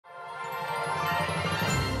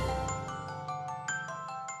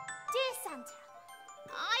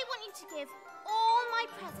give all my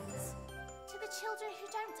presents to the children who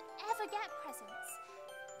don't ever get presents.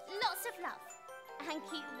 Lots of love, and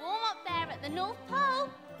keep warm up there at the North Pole.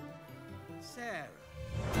 Sarah.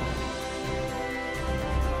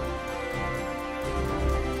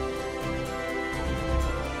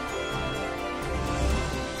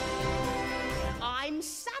 I'm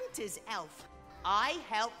Santa's elf. I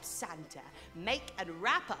help Santa make and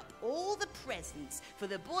wrap up all the presents for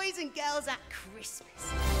the boys and girls at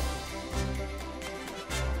Christmas.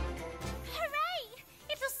 Hooray!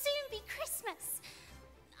 It'll soon be Christmas.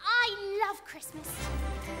 I love Christmas.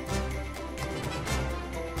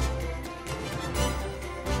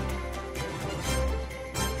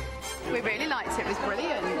 We really liked it. It was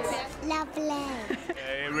brilliant. Lovely.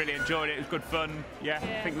 Yeah, really enjoyed it. It was good fun. Yeah,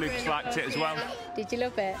 I think Lucas liked it as well. Did you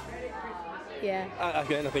love it? Yeah.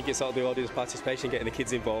 Again, I think it's all the audience participation, getting the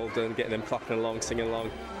kids involved and getting them clapping along, singing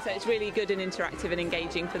along. So it's really good and interactive and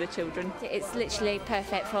engaging for the children. It's literally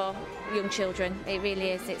perfect for young children. It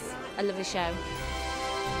really is. It's a lovely show.